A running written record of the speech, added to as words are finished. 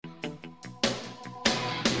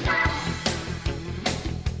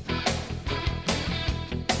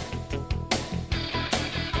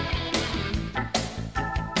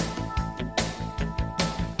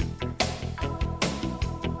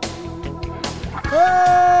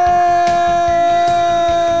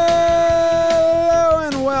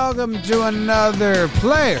welcome to another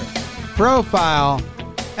player profile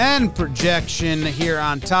and projection here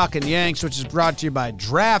on Talkin' Yanks, which is brought to you by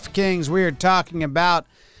DraftKings. We are talking about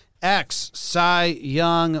ex-Cy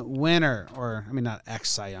Young winner, or, I mean, not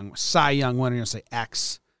ex-Cy Young, Cy Young winner. You don't say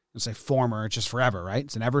ex, you don't say former, it's just forever, right?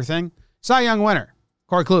 It's an ever thing. Cy Young winner,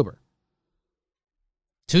 Corey Kluber.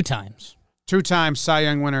 Two-time Cy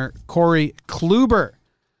Young winner, Corey Kluber.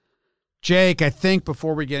 Jake, I think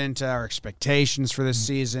before we get into our expectations for this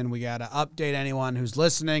season, we got to update anyone who's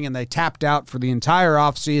listening and they tapped out for the entire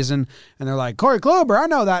offseason and they're like, Corey Kluber, I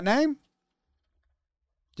know that name.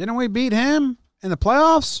 Didn't we beat him in the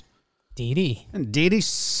playoffs? Didi. And Didi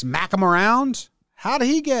smack him around? How did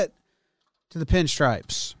he get to the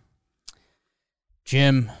pinstripes?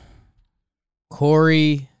 Jim,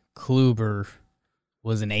 Corey Kluber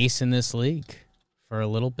was an ace in this league for a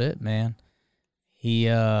little bit, man. He,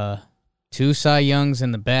 2 Cy Youngs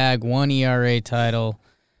in the bag, 1 ERA title,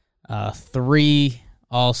 3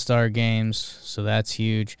 All-Star games, so that's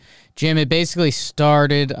huge. Jim, it basically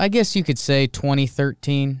started, I guess you could say,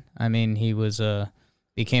 2013. I mean, he was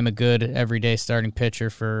became a good everyday starting pitcher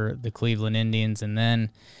for the Cleveland Indians, and then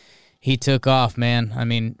he took off, man. I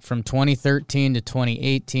mean, from 2013 to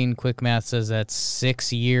 2018, quick math says that's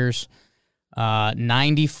 6 years.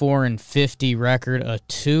 94-50 record, a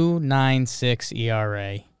 2.96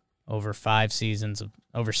 ERA over 6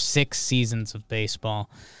 seasons of baseball.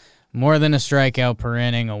 More than a strikeout per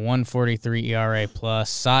inning, a 1.43 ERA plus.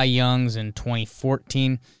 Cy Youngs in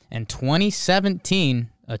 2014 and 2017,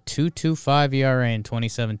 a 2.25 ERA in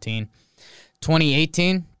 2017.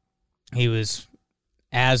 2018, he was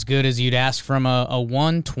as good as you'd ask from a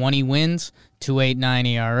 20 wins, 2.89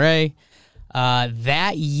 ERA.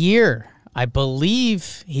 That year, I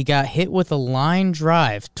believe he got hit with a line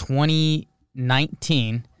drive,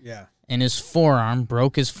 2019. Yeah. In his forearm,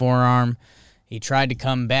 broke his forearm. He tried to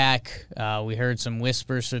come back. We heard some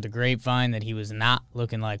whispers through the grapevine that he was not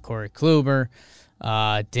looking like Corey Kluber.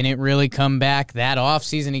 Didn't really come back. That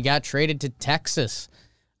offseason, he got traded to Texas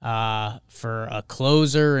for a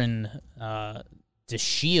closer and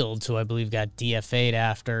DeShields, who I believe got DFA'd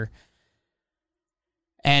after.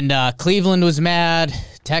 And Cleveland was mad.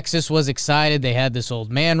 Texas was excited. They had this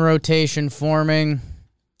old man rotation forming.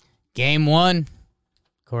 Game 1.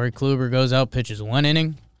 Corey Kluber goes out, pitches 1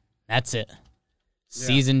 inning. That's it.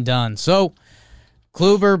 Season done. So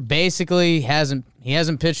Kluber basically hasn't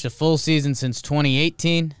pitched a full season since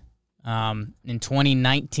 2018. In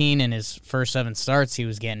 2019, in his first 7 starts, he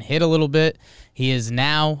was getting hit a little bit. He is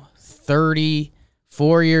now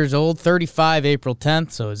 34 years old, 35 April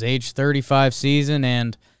 10th, so his age 35 season,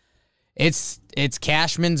 and it's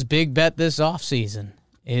Cashman's big bet this offseason.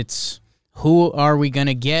 It's who are we going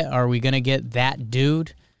to get? Are we going to get that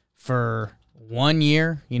dude for 1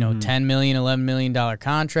 year, $10 million, $11 million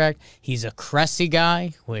contract? He's a Cressy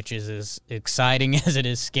guy, which is as exciting as it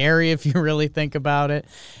is scary if you really think about it.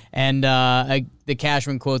 And the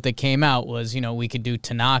Cashman quote that came out was, we could do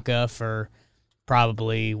Tanaka for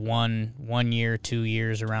probably one year, 2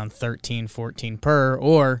 years, around 13, 14 per,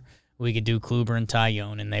 or we could do Kluber and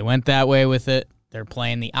Taillon. And they went that way with it. They're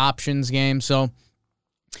playing the options game. So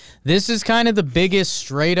this is kind of the biggest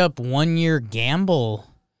straight-up one-year gamble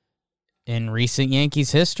in recent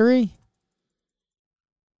Yankees history?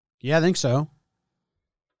 Yeah, I think so.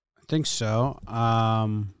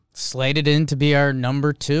 Slated in to be our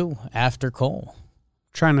number 2 after Cole.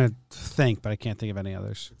 Trying to think, but I can't think of any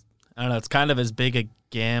others. I don't know. It's kind of as big a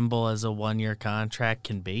gamble as a 1-year contract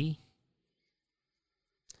can be.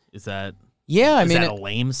 Is that... Yeah, is that a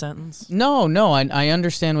lame sentence? No, I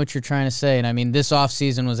understand what you're trying to say. And I mean, this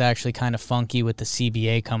offseason was actually kind of funky with the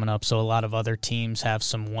CBA coming up, so a lot of other teams have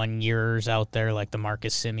some 1-years out there, like the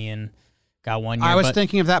Marcus Semien got 1 year. I was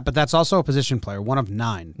thinking of that, but that's also a position player, 1 of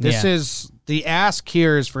 9. This is, the ask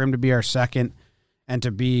here is for him to be our second and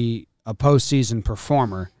to be a postseason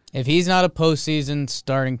performer. If he's not a postseason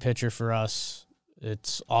starting pitcher for us,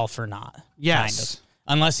 it's all for naught. Yes. Kind of.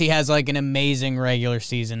 Unless he has like an amazing regular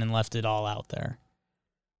season and left it all out there.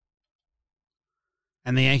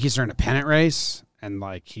 And the Yankees are in a pennant race, and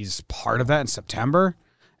like he's part of that in September.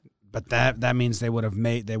 But that means they would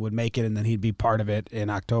make it, and then he'd be part of it in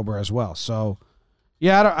October as well. So,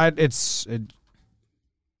 yeah, it's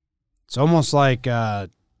almost like I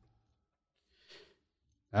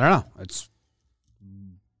don't know.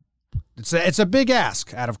 It's a big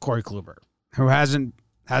ask out of Corey Kluber, who hasn't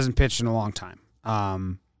pitched in a long time.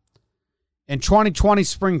 In 2020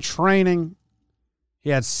 spring training, he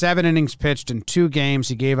had 7 innings pitched in 2 games.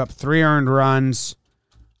 He gave up 3 earned runs.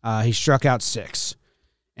 He struck out 6.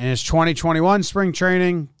 In his 2021 spring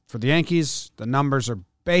training for the Yankees, the numbers are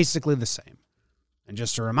basically the same. And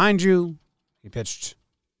just to remind you, he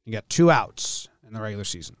got 2 outs in the regular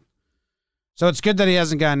season. So it's good that he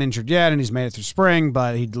hasn't gotten injured yet and he's made it through spring,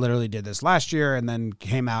 but he literally did this last year and then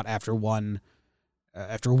came out after one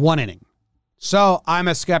inning. So I'm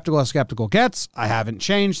as skeptical gets. I haven't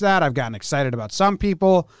changed that. I've gotten excited about some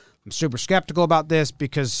people. I'm super skeptical about this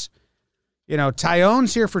because,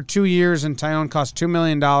 Taillon's here for 2 years and Taillon costs $2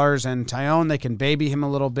 million, and Taillon, they can baby him a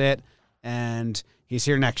little bit, and he's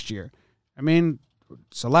here next year. I mean,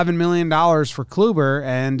 it's $11 million for Kluber,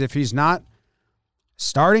 and if he's not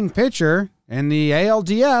starting pitcher in the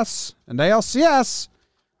ALDS and ALCS,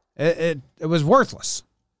 it was worthless.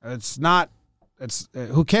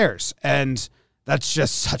 Who cares? And that's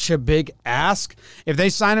just such a big ask. If they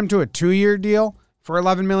sign him to a 2-year deal for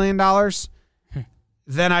 $11 million,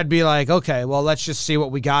 then I'd be like, okay, well, let's just see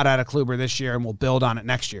what we got out of Kluber this year and we'll build on it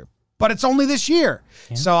next year. But it's only this year.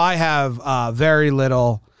 Yeah. So I have very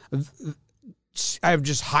little. I'm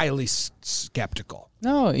just highly skeptical.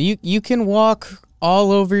 No, you can walk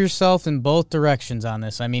all over yourself in both directions on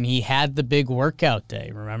this. I mean, he had the big workout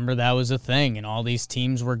day. Remember, that was a thing, and all these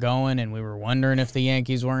teams were going, and we were wondering if the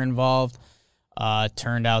Yankees were involved.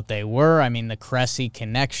 Turned out they were. I mean, the Cressy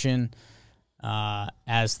connection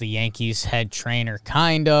as the Yankees head trainer,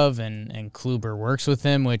 kind of, and Kluber works with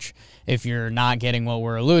him, which, if you're not getting what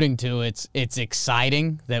we're alluding to, it's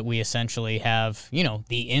exciting that we essentially have,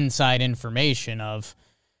 the inside information of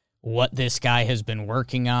what this guy has been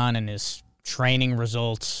working on and his training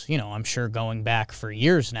results, I'm sure going back for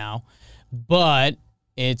years now. But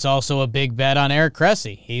it's also a big bet on Eric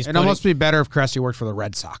Cressy. It'd almost be better if Cressy worked for the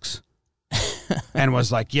Red Sox and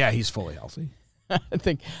was like, yeah, he's fully healthy. I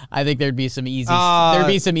think there'd be some easy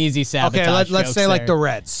sabotage. Okay, let's say there. Like the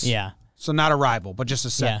Reds. Yeah. So not a rival, but just a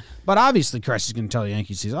set. Yeah. But obviously Cressy's going to tell the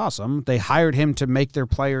Yankees he's awesome. They hired him to make their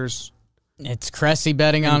players. It's Cressy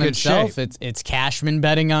betting on himself. Shape. It's Cashman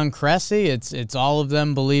betting on Cressy. It's all of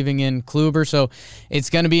them believing in Kluber. So it's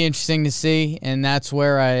going to be interesting to see, and that's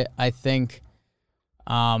where I think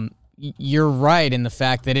you're right in the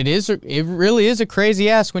fact that it really is a crazy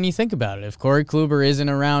ask when you think about it. If Corey Kluber isn't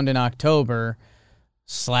around in October,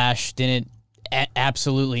 / didn't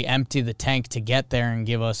absolutely empty the tank to get there and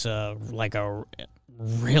give us a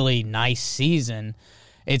really nice season,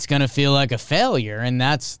 it's going to feel like a failure, and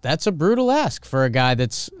that's a brutal ask for a guy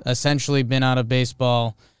that's essentially been out of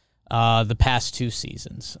baseball the past 2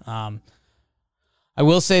 seasons. I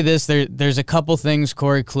will say this, there's a couple things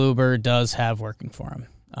Corey Kluber does have working for him.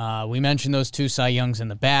 We mentioned those 2 Cy Youngs in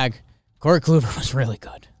the bag. Corey Kluber was really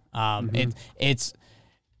good. It's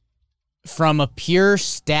from a pure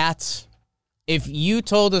stats. If you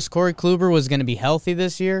told us Corey Kluber was going to be healthy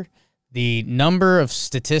this year, the number of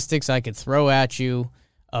statistics I could throw at you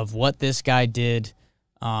of what this guy did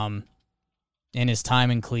in his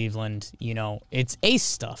time in Cleveland, it's ace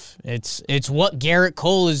stuff. It's what Garrett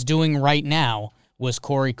Cole is doing right now was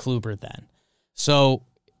Corey Kluber then. So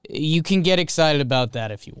you can get excited about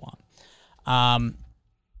that if you want.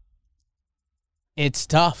 It's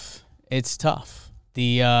tough. It's tough.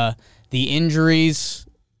 The injuries,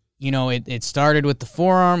 it started with the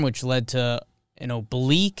forearm, which led to an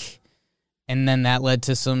oblique, and then that led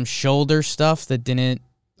to some shoulder stuff that didn't.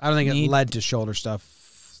 I don't think it led to shoulder stuff.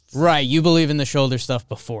 Right, you believe in the shoulder stuff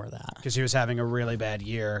before that. Because he was having a really bad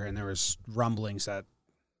year, and there was rumblings that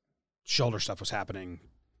shoulder stuff was happening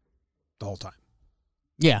the whole time.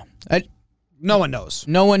 Yeah. No one knows.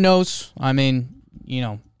 No one knows. I mean,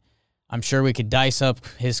 I'm sure we could dice up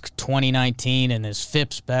his 2019 and his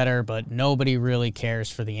FIPS better, but nobody really cares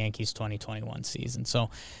for the Yankees 2021 season. So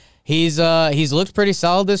he's looked pretty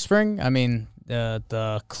solid this spring. I mean,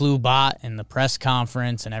 the Klubot and the press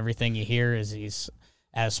conference and everything you hear is he's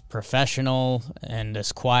as professional and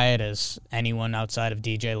as quiet as anyone outside of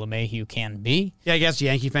DJ LeMahieu can be. Yeah, I guess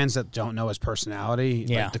Yankee fans that don't know his personality,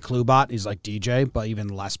 yeah. Like the Klubot, he's like DJ, but even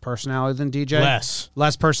less personality than DJ.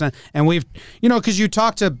 Less person. And we've, because you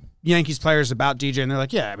talk to Yankees players about DJ, and they're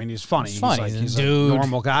like, yeah, I mean, he's funny. He's a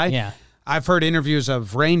normal guy. Yeah. I've heard interviews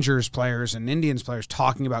of Rangers players and Indians players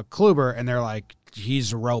talking about Kluber, and they're like,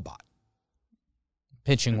 he's a robot.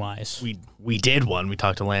 Pitching-wise. We did one. We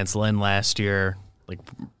talked to Lance Lynn last year, like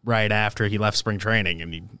right after he left spring training,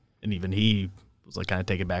 and even he was like kind of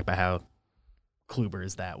taken back by how Kluber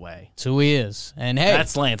is that way. That's who he is. And hey,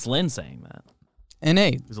 that's Lance Lynn saying that. And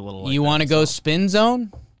hey, he's a little like you want to go spin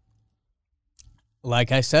zone?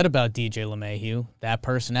 Like I said about DJ LeMahieu, that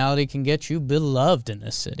personality can get you beloved in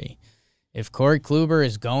this city. If Corey Kluber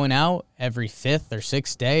is going out every 5th or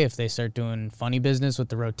 6th day, if they start doing funny business with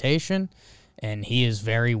the rotation, and he is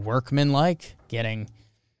very workmanlike, getting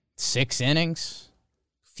 6 innings,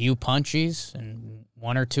 few punchies, and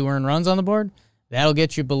 1 or 2 earned runs on the board, That'll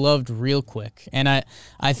get you beloved real quick. And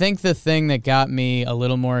I think the thing that got me a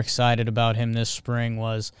little more excited about him this spring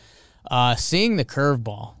was seeing the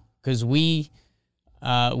curveball, because we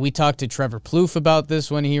talked to Trevor Plouffe about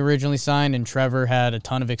this when he originally signed, and Trevor had a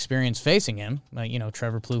ton of experience facing him.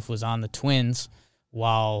 Trevor Plouffe was on the Twins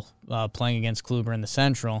while playing against Kluber in the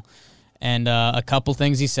Central. And a couple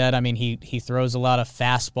things he said. I mean, he throws a lot of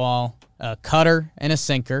fastball, cutter, and a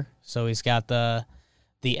sinker. So he's got the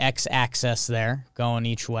X-axis there going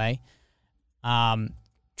each way.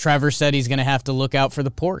 Trevor said he's going to have to look out for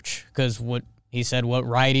the porch, because what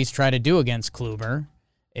righties try to do against Kluber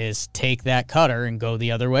is take that cutter and go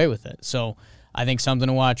the other way with it. So I think something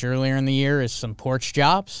to watch earlier in the year is some porch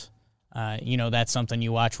jobs. That's something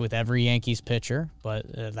you watch with every Yankees pitcher, but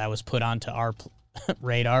that was put onto our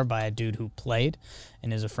radar by a dude who played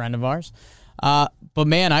and is a friend of ours. But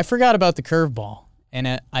man, I forgot about the curveball.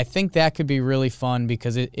 And I think that could be really fun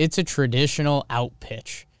because it's a traditional out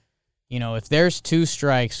pitch. If there's 2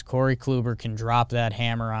 strikes, Corey Kluber can drop that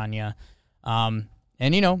hammer on you.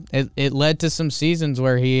 It led to some seasons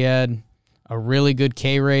where he had a really good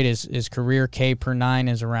K rate. His career K per 9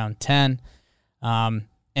 is around 10.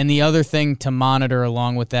 And the other thing to monitor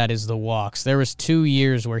along with that is the walks. There was 2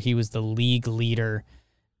 years where he was the league leader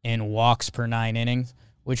in walks per 9 innings,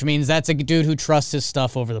 which means that's a dude who trusts his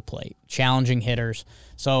stuff over the plate, challenging hitters.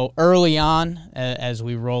 So early on, as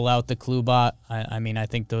we roll out the Klubot, I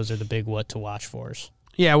think those are the big what to watch for us.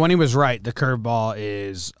 Yeah, when he was right, the curveball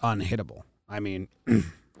is unhittable.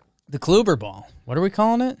 The Kluber ball. What are we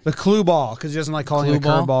calling it? The Kluball, ball, because he doesn't like calling it a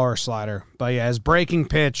curveball or a slider. But yeah, his breaking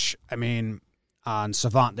pitch, on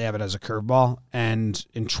Savant, they have it as a curveball. And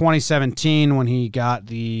in 2017, when he got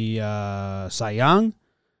the Cy Young,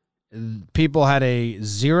 people had a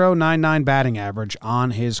 .099 batting average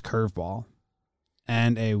on his curveball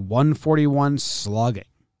and a 141 slugging.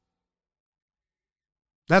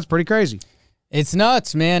 That's pretty crazy. It's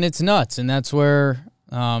nuts, man. It's nuts. And that's where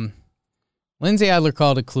Lindsay Adler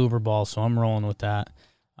called it Kluber ball, so I'm rolling with that.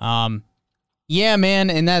 Yeah, man,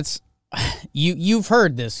 and that's you've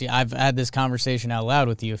heard this. I've had this conversation out loud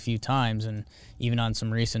with you a few times, and even on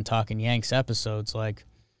some recent Talking Yanks episodes. Like,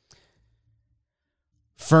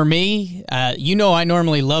 for me, I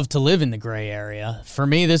normally love to live in the gray area. For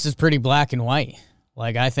me, this is pretty black and white.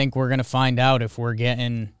 Like, I think we're going to find out if we're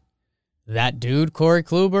getting that dude, Corey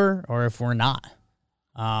Kluber, or if we're not.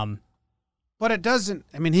 But it doesn't,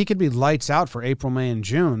 he could be lights out for April, May, and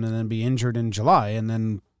June and then be injured in July, and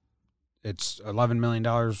then it's $11 million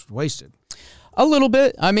wasted. A little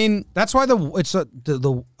bit. That's why it's a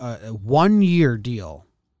 1-year deal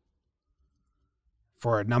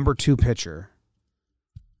for a number 2 pitcher.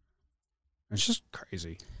 It's just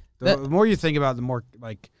crazy. The more you think about it, the more,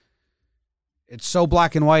 it's so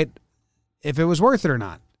black and white if it was worth it or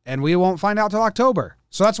not. And we won't find out till October.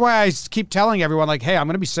 So that's why I keep telling everyone, hey, I'm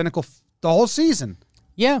going to be cynical the whole season.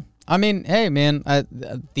 Yeah. Hey, man,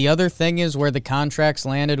 the other thing is where the contracts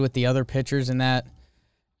landed with the other pitchers in that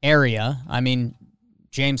area.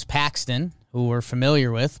 James Paxton, who we're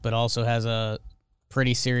familiar with, but also has a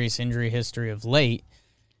pretty serious injury history of late,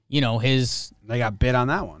 they got bid on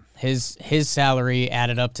that one. His salary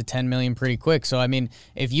added up to $10 million pretty quick. So,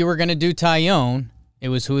 if you were going to do Taillon, it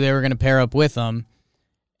was who they were going to pair up with him,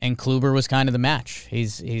 and Kluber was kind of the match.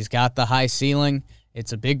 He's got the high ceiling.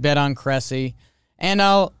 It's a big bet on Cressy. And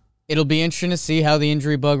it'll be interesting to see how the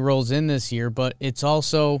injury bug rolls in this year, but it's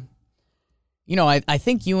also, I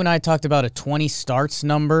think you and I talked about a 20 starts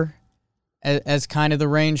number as kind of the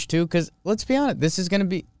range too, because let's be honest, this is going to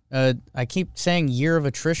be, I keep saying year of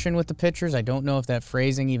attrition with the pitchers. I don't know if that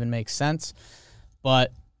phrasing even makes sense,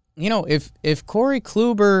 but, if Corey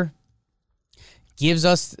Kluber gives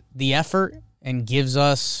us the effort and gives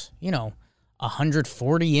us,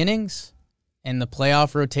 140 innings, and the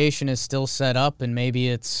playoff rotation is still set up, and maybe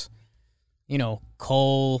it's,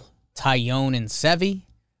 Cole, Taillon, and Sevy,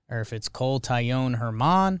 or if it's Cole, Taillon,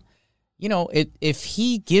 Herman, if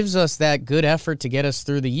he gives us that good effort to get us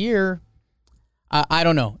through the year, I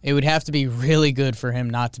don't know. It would have to be really good for him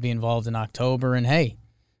not to be involved in October, and hey,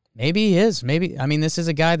 maybe he is. Maybe, this is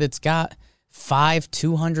a guy that's got 5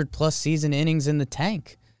 200-plus season innings in the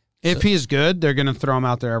tank. If he's good, they're going to throw him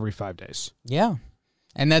out there every 5 days. Yeah.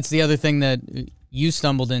 And that's the other thing that you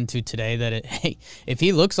stumbled into today, that if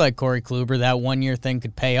he looks like Corey Kluber, that 1-year thing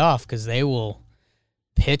could pay off because they will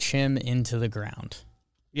pitch him into the ground.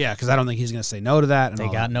 Yeah, because I don't think he's going to say no to that. They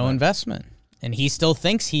got no investment. And he still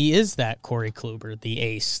thinks he is that Corey Kluber, the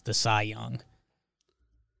ace, the Cy Young.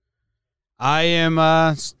 I am,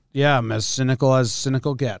 I'm as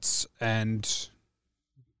cynical gets. And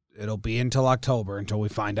it'll be until October until we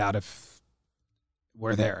find out if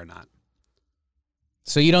we're there or not.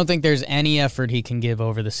 So you don't think there's any effort he can give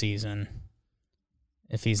over the season?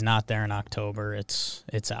 If he's not there in October, it's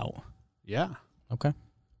out. Yeah. Okay.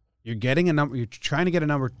 You're getting a number. You're trying to get a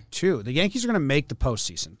number 2. The Yankees are going to make the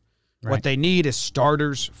postseason. Right. What they need is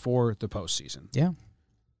starters for the postseason. Yeah.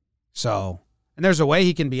 So, and there's a way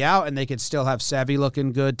he can be out, and they could still have Sevy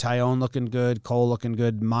looking good, Tyone looking good, Cole looking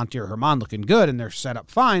good, Monty or Herman looking good, and they're set up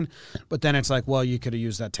fine. But then it's like, well, you could have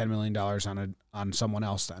used that $10 million on someone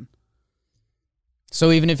else then.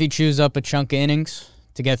 So even if you choose up a chunk of innings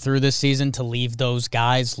to get through this season to leave those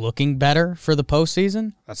guys looking better for the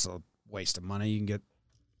postseason? That's a waste of money. You can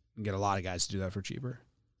get a lot of guys to do that for cheaper.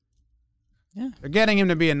 Yeah. They're getting him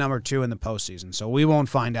to be a number 2 in the postseason, so we won't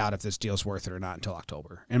find out if this deal's worth it or not until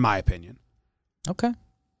October, in my opinion. Okay.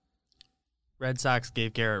 Red Sox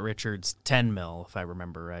gave Garrett Richards $10 million, if I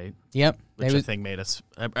remember right. Yep. Which I think made us,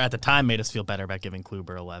 at the time, made us feel better about giving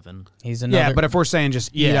Kluber 11. He's another. Yeah, but if we're saying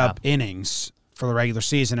just eat up innings for the regular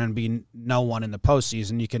season and be no one in the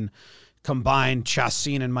postseason, you can combine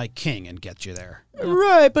Chacin and Mike King and get you there.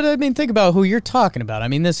 Right, but I mean, think about who you're talking about. I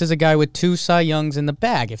mean, this is a guy with 2 Cy Youngs in the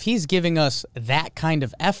bag. If he's giving us that kind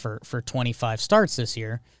of effort for 25 starts this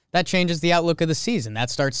year, that changes the outlook of the season.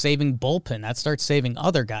 That starts saving bullpen. That starts saving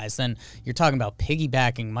other guys. Then you're talking about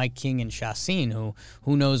piggybacking Mike King and Chacin,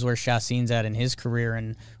 who knows where Chacin's at in his career,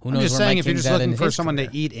 and who knows where Mike King's at in his career. I'm just saying, if you're just looking for someone to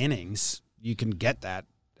eat innings, you can get that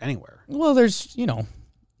anywhere. Well, there's,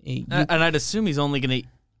 and I'd assume he's only going to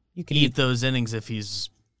eat those innings if he's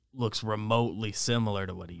looks remotely similar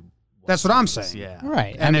to what he was. That's what I'm saying. Yeah.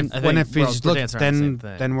 Right. And if he's looked,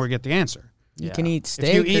 then we'll get the answer. You can eat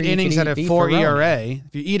steak. If you eat innings at a 4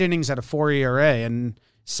 ERA, and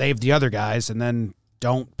save the other guys and then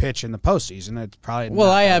don't pitch in the postseason, it's probably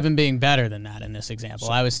I have him being better than that in this example.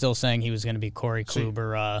 I was still saying he was going to be Corey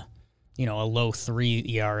Kluber, a low 3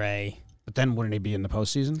 ERA. But then wouldn't he be in the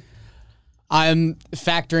postseason? I'm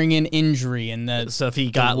factoring in injury and that. So if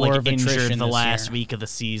he got injured the last week of the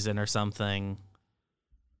season or something,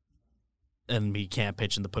 and he can't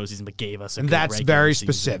pitch in the postseason, but gave us a good that's very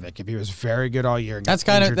season. Specific. If he was very good all year, and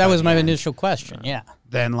that was my initial question. Yeah.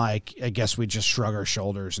 Then I guess we just shrug our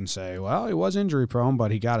shoulders and say, well, he was injury prone,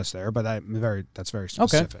 but he got us there. But that's very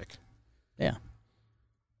specific. Okay. Yeah.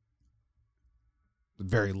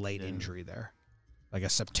 Very late injury there. Like a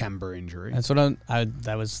September injury. That's what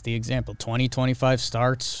that was the example. 20-25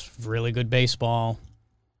 starts, really good baseball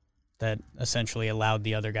that essentially allowed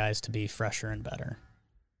the other guys to be fresher and better.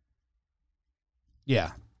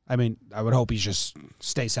 Yeah. I mean, I would hope he just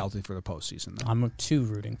stays healthy for the postseason, though. I'm too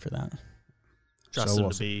rooting for that. Trust him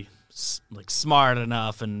to be smart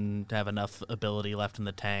enough and have enough ability left in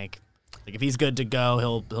the tank. Like if he's good to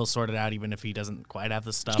go, he'll sort it out even if he doesn't quite have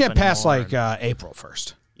the stuff. Just get past April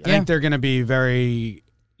 1st. I think they're going to be very,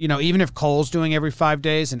 even if Cole's doing every 5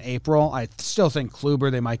 days in April, I still think Kluber,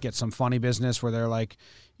 they might get some funny business where they're like,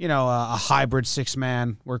 a hybrid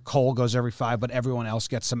 6-man where Cole goes every 5, but everyone else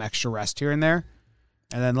gets some extra rest here and there.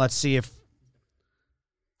 And then let's see if.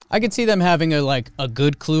 I could see them having a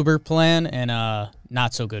good Kluber plan and a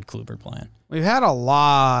not so good Kluber plan. We've had a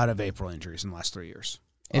lot of April injuries in the last 3 years.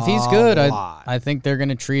 If he's good, I think they're going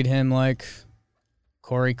to treat him like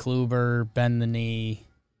Corey Kluber, bend the knee.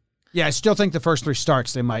 Yeah, I still think the first 3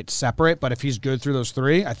 starts they might separate, but if he's good through those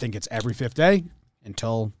 3, I think it's every 5th day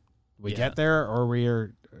until we get there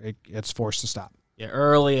or it's forced to stop. Yeah,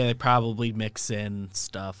 early they probably mix in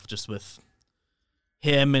stuff just with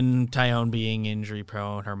him and Tyone being injury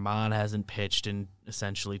prone. Herman hasn't pitched in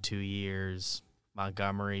essentially 2 years.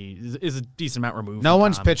 Montgomery is a decent amount removed. No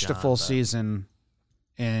one's pitched a full season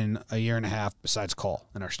in a year and a half besides Cole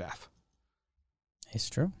and our staff. It's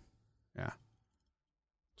true. Yeah.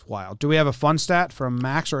 It's wild. Do we have a fun stat from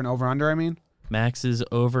Max or an over-under, I mean? Max's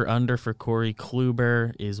over-under for Corey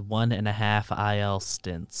Kluber is 1.5 IL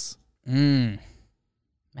stints.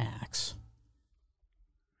 Max.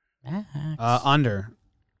 Under.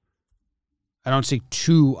 I don't see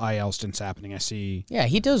 2 IL stints happening. I see. Yeah,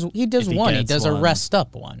 he does one. He does a rest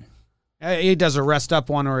up one. He does a rest up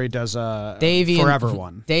one, or he does a forever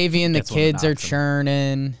one. Davey and the kids are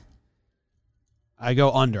churning. I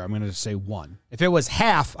go under. I'm going to say 1. If it was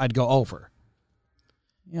half, I'd go over.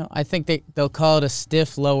 I think they'll call it a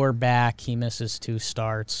stiff lower back. He misses 2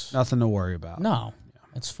 starts. Nothing to worry about. No,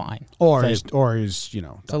 it's fine. Or he's it's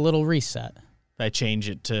a little reset. If I change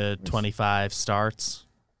it to 25 starts,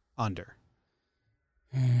 under.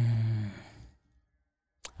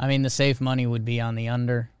 I mean, the safe money would be on the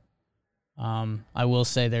under. I will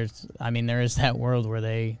say there is that world where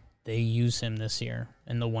they use him this year,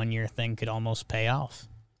 and the 1-year thing could almost pay off.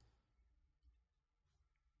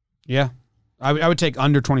 Yeah. I would take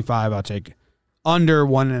under 25. I'll take under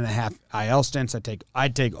 1.5 IL stints.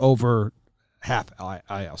 I'd take over half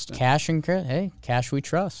IL stints. Cash and crit. Hey, Cash we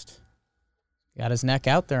trust. Got his neck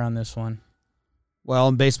out there on this one. Well,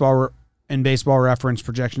 in baseball reference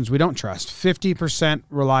projections, we don't trust. 50%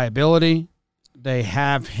 reliability. They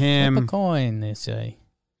have him. Flip a coin, they say.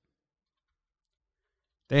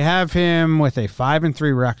 They have him with a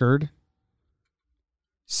 5-3 record,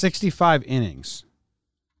 65 innings.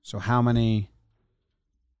 So how many?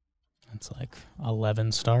 It's like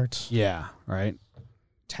 11 starts. Yeah, right.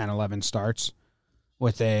 10, 11 starts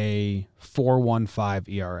with a 4.15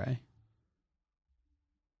 ERA.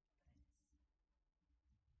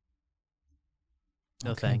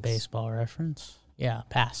 No Okay, thanks. baseball reference. Yeah,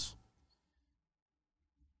 pass.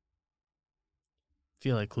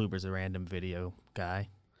 Feel like Kluber's a random video guy.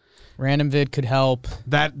 Random vid could help.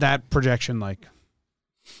 That projection like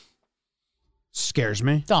scares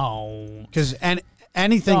me Don't. because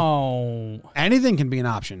anything can be an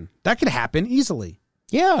option. That could happen easily.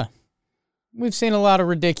 Yeah. We've seen a lot of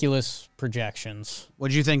ridiculous projections.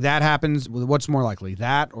 Would you think that happens? What's more likely,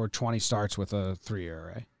 that or 20 starts with a 3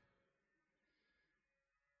 ERA?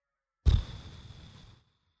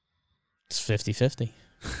 It's 50-50.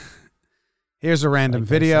 Here's a random Like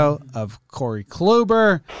video of Corey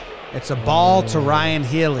Kluber. It's a ball to Ryan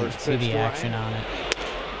Healy. See the action on it.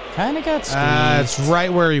 Kind of got squeezed. It's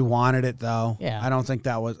right where he wanted it, though. Yeah. I don't think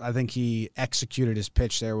that was. I think he executed his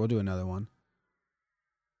pitch there. We'll do another one.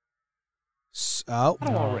 Oh.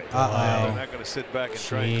 They're Uh-oh. not going to sit back and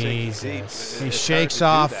try and take it deep. Jesus. He It's shakes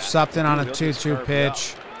hard to do off that. something on a He'll just 2-2 carve it out.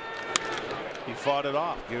 pitch. He fought it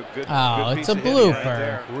off. Good Oh, good it's piece a of hitting right blooper.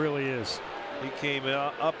 there. It really is. He came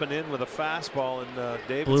up and in with a fastball, and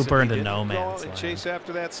Davidson Blooper into didn't no go man's and land. chase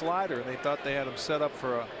after that slider, and they thought they had him set up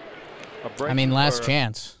for a break. I mean, last or-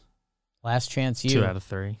 chance. Last chance you. 2 out of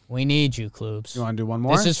 3. We need you, Kloobs. You want to do one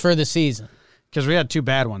more? This is for the season. Because we had 2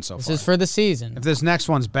 bad ones so This far. is for the season. If this next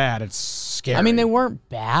one's bad, it's scary. I mean, they weren't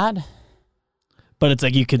bad. But it's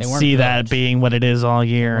like you could They weren't see good. that being what it is all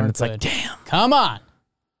year, and weren't it's like, good. damn, Come on.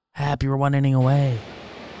 happy we're 1 inning away.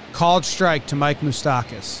 Called strike to Mike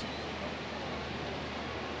Moustakas.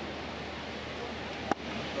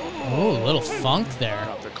 Ooh, a little funk there.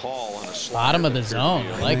 Got the call on a slider Bottom of the that zone.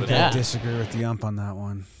 appeared I to be like a I little that. disagree with the ump on that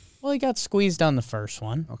one. Well, he got squeezed on the first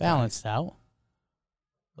one. Okay. Balanced out.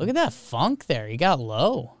 Look at that funk there. He got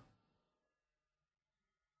low.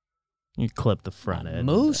 You clip the front end.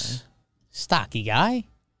 Moose. Stocky guy.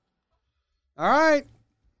 All right.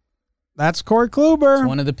 That's Corey Kluber. It's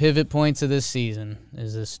one of the pivot points of this season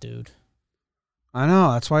is this dude. I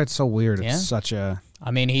know. That's why it's so weird. It's Yeah. such a...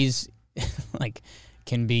 I mean, he's like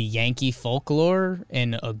can be Yankee folklore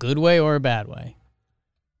in a good way or a bad way.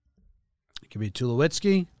 It could be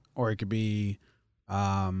Tulowitzki, or it could be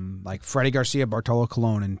like Freddie Garcia, Bartolo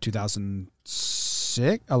Colon in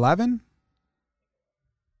 2006, 11?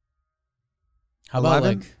 How about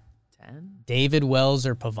 11? like 10? David Wells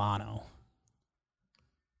or Pavano?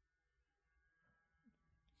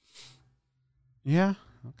 Yeah.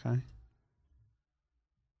 Okay.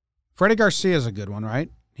 Freddie Garcia is a good one, right?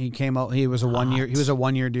 He came out. He was a 1 year. He was a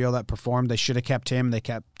 1 year deal that performed. They should have kept him. They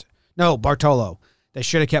kept Bartolo. They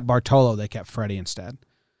should have kept Bartolo. They kept Freddie instead.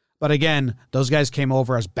 But again, those guys came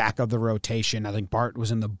over as back of the rotation. I think Bart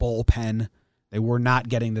was in the bullpen. They were not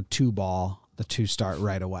getting the 2 start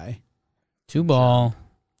right away. 2 ball.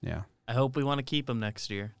 Yeah. I hope we want to keep him next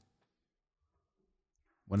year.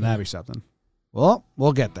 Wouldn't that be something? Well,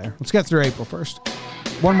 we'll get there. Let's get through April 1st.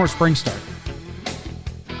 One more spring start.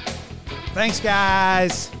 Thanks,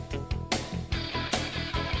 guys.